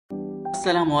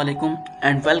Assalamu alaikum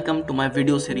and welcome to my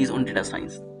video series on data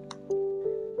science.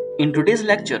 In today's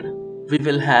lecture, we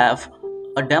will have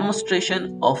a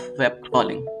demonstration of web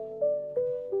crawling.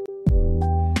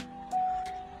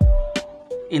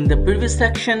 In the previous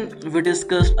section, we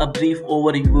discussed a brief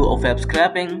overview of web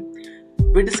scraping.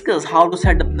 We discussed how to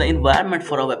set up the environment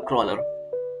for a web crawler.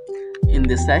 In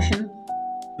this session,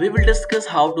 we will discuss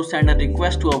how to send a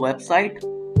request to a website,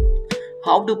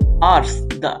 how to parse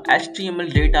the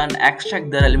HTML data and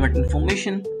extract the relevant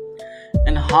information,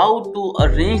 and how to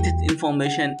arrange this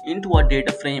information into a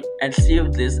data frame and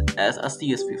save this as a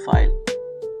CSV file.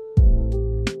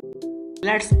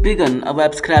 Let's begin a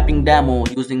web scraping demo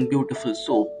using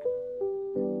Beautifulsoup.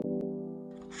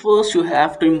 First, you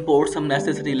have to import some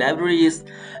necessary libraries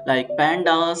like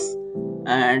pandas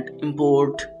and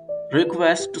import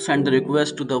request to send the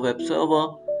request to the web server.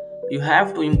 You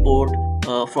have to import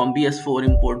from BS4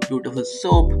 import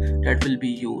Beautifulsoup that will be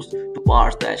used to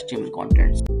parse the HTML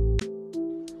contents.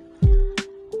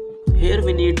 Here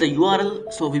we need the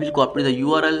URL, so we will copy the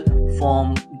URL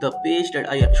from the page that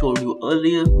I showed you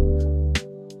earlier.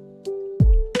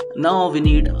 Now we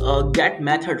need a get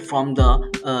method from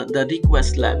the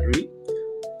request library.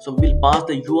 So we'll pass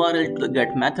the URL to the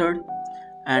get method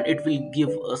and it will give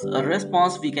us a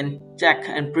response. We can check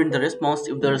and print the response.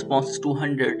 If the response is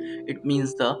 200, it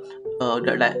means the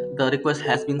request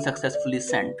has been successfully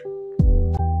sent.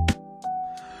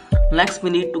 Next, we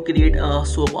need to create a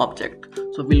soap object.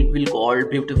 So we'll call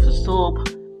Beautifulsoup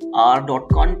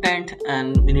r.content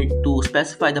and we need to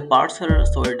specify the parser.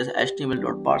 So it is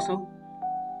html.parser.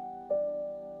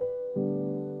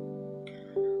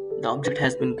 The object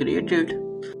has been created.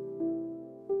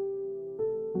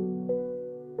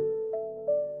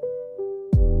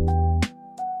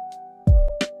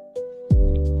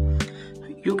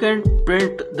 You can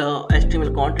print the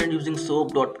HTML content using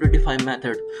soap.prettify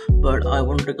method, but I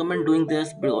won't recommend doing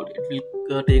this because it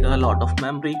will take a lot of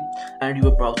memory and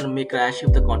your browser may crash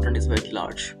if the content is very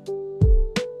large.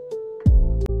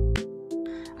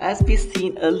 As we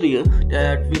seen earlier,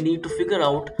 that we need to figure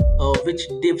out which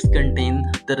divs contain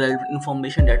the relevant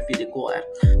information that we require.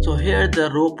 So here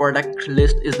the row product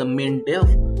list is the main div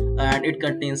and it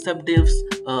contains sub divs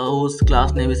whose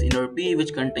class name is inner p,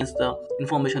 which contains the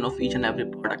information of each and every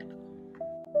product.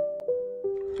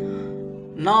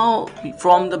 Now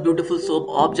from the Beautifulsoup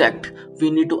object we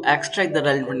need to extract the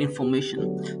relevant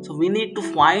information. So we need to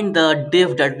find the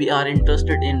div that we are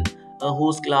interested in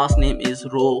whose class name is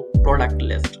row product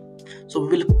list. So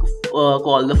we will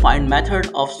call the find method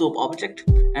of soap object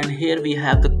and here we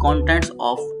have the contents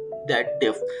of that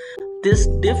div. This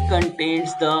div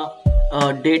contains the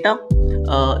data,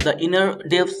 the inner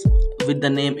divs with the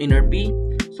name inner p.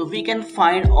 So we can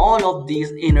find all of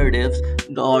these inner divs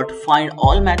dot find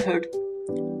all method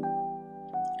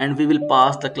and we will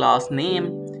pass the class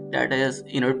name that is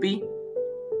inner p.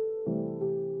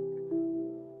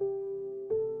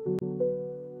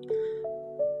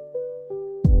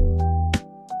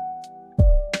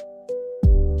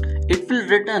 It will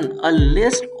return a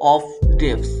list of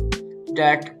divs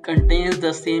that contains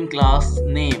the same class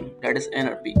name that is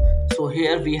NRP. So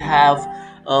here we have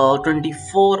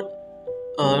 24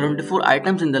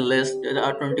 items in the list. There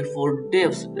are 24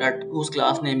 divs whose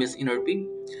class name is NRP.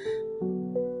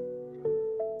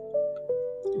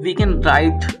 We can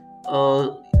write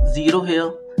 0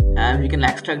 here and we can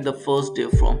extract the first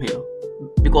div from here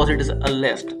because it is a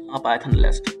list, a Python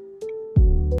list.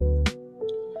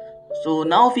 So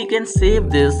now we can save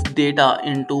this data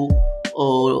into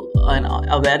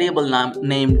a variable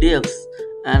named divs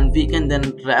and we can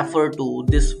then refer to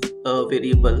this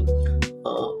variable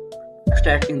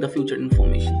extracting the future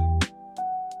information.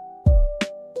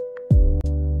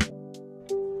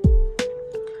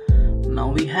 Now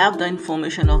we have the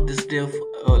information of this div.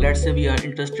 Let's say we are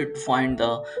interested to find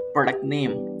the product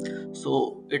name.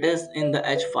 So it is in the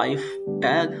h5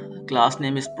 tag. Class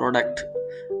name is product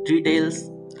details.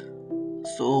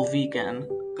 So we can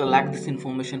collect this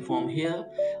information from here.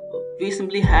 We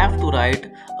simply have to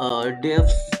write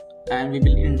divs and we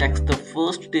will index the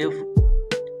first div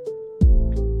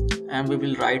and we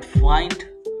will write find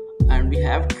and we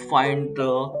have to find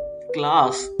the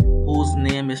class whose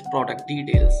name is product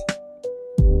details.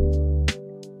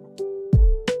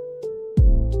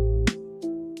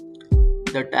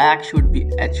 The tag should be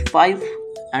h5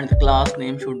 and the class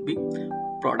name should be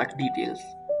product details.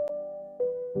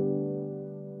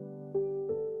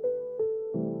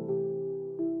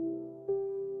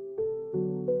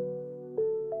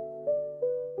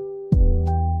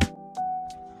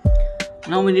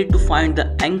 Now we need to find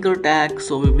the anchor tag,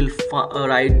 so we will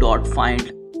write dot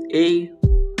find a.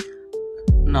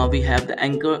 Now we have the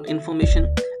anchor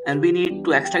information, and we need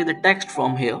to extract the text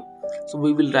from here. So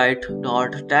we will write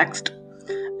dot text,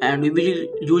 and we will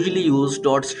usually use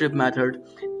dot strip method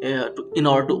in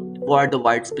order to avoid the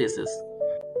white spaces.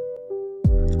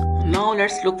 Now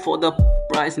let's look for the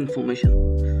price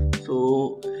information.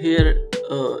 So here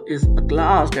is a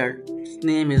class that's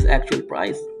name is actual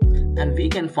price, and we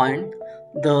can find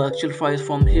the actual price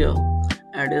from here,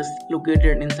 and is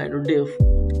located inside a div.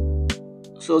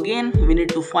 So again we need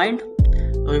to find,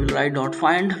 we will write dot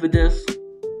find with this.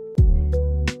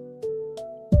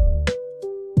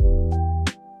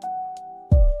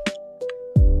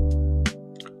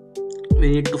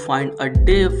 We need to find a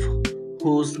div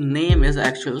whose name is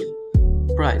actual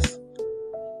price.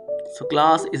 So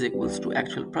class is equals to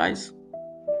actual price.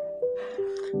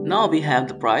 Now we have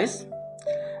the price,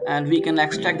 and we can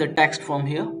extract the text from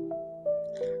here.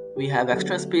 We have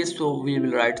extra space, so we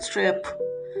will write strip,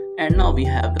 and now we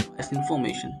have the price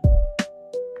information.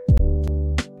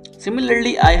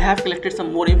 Similarly, I have collected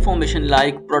some more information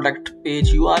like product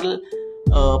page URL,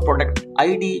 product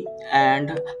ID,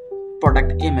 and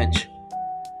product image.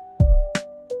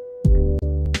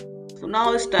 So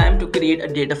now it's time to create a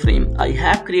data frame. I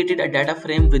have created a data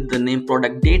frame with the name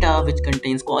product data, which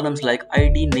contains columns like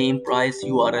ID, name, price,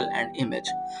 URL, and image.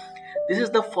 This is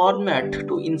the format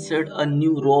to insert a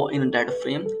new row in a data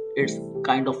frame. It's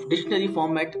kind of dictionary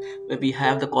format where we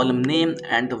have the column name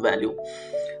and the value.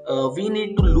 We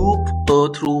need to loop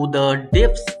through the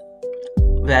divs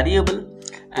variable,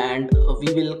 and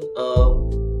we will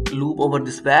loop over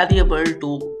this variable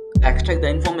to extract the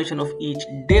information of each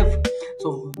div.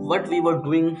 So what we were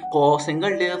doing for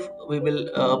single div, we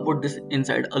will put this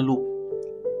inside a loop.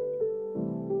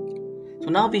 So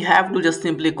now we have to just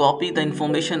simply copy the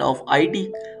information of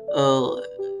ID,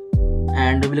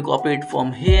 and we will copy it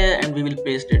from here and we will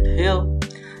paste it here.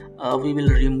 We will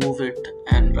remove it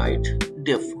and write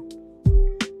div.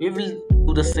 We will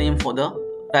do the same for the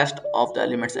rest of the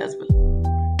elements as well.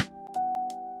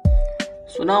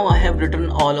 So now I have written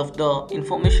all of the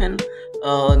information.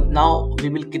 Now we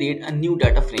will create a new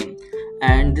data frame,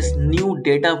 and this new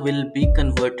data will be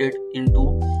converted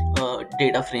into a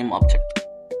data frame object.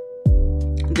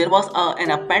 There was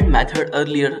an append method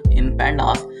earlier in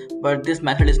pandas, but this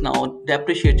method is now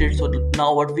deprecated. So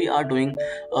now what we are doing,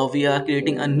 we are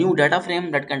creating a new data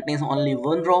frame that contains only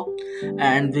one row,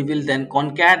 and we will then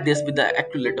concat this with the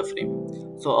actual data frame.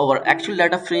 So our actual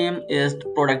data frame is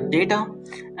product data,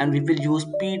 and we will use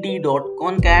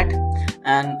pd.concat,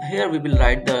 and here we will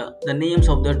write the names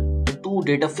of the two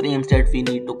data frames that we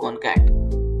need to concat.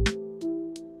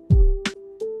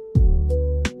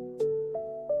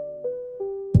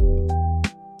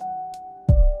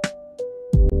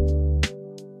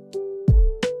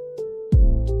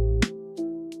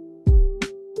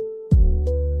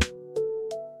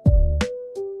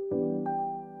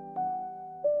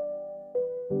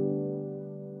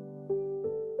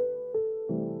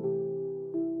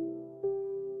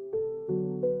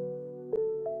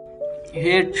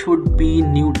 Here it should be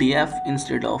new df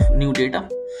instead of new data.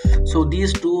 So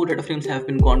these two data frames have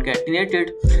been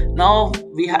concatenated. Now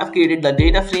we have created the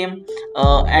data frame,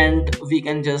 and we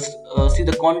can just see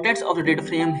the contents of the data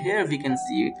frame. Here we can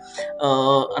see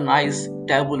a nice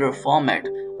tabular format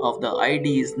of the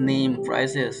IDs, name,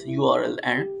 prices, URL,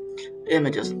 and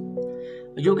images.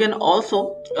 You can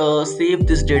also save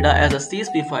this data as a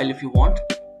CSV file if you want.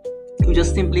 You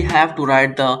just simply have to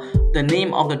write the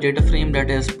name of the data frame, that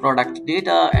is product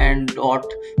data, and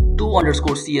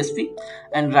 .to_csv,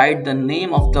 and write the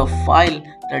name of the file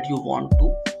that you want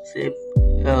to save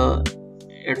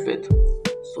it with.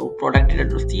 So product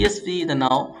data.csv. Then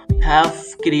now we have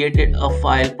created a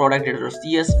file product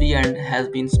data.csv and has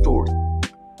been stored.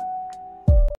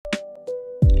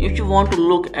 If you want to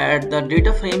look at the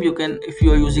data frame, you can, if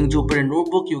you are using Jupyter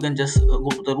Notebook, you can just go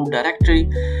to the root directory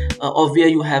of where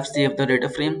you have saved the data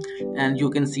frame, and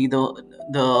you can see the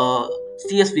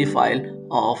CSV file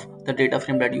of the data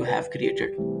frame that you have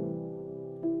created.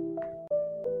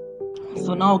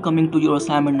 So now coming to your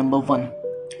assignment number 1.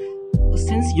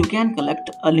 Since you can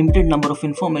collect a limited number of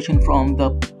information from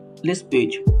the list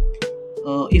page,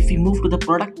 if we move to the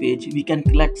product page, we can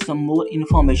collect some more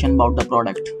information about the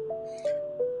product.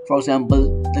 For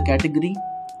example, the category,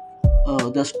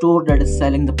 the store that is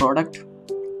selling the product,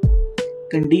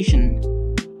 condition,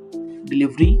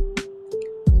 delivery,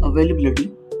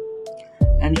 availability,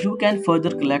 and you can further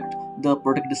collect the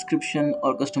product description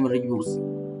or customer reviews.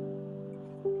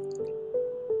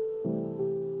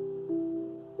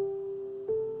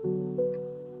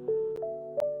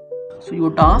 So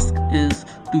your task is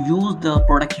to use the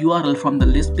product URL from the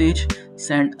list page,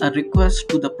 send a request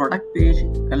to the product page,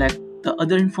 collect the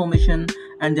other information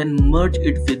and then merge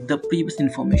it with the previous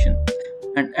information,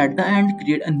 and at the end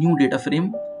create a new data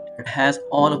frame that has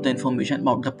all of the information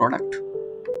about the product.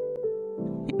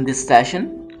 In this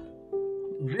session,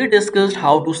 we discussed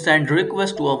how to send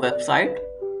requests to a website,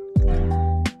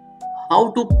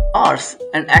 how to parse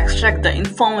and extract the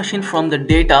information from the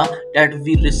data that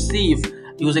we receive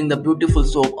using the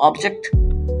Beautifulsoup object,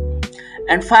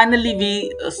 and finally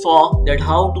we saw that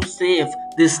how to save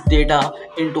this data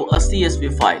into a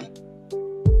CSV file.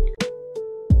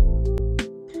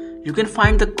 You can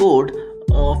find the code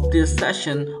of this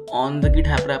session on the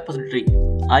GitHub repository.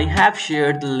 I have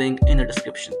shared the link in the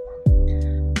description.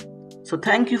 So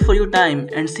thank you for your time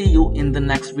and see you in the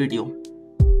next video.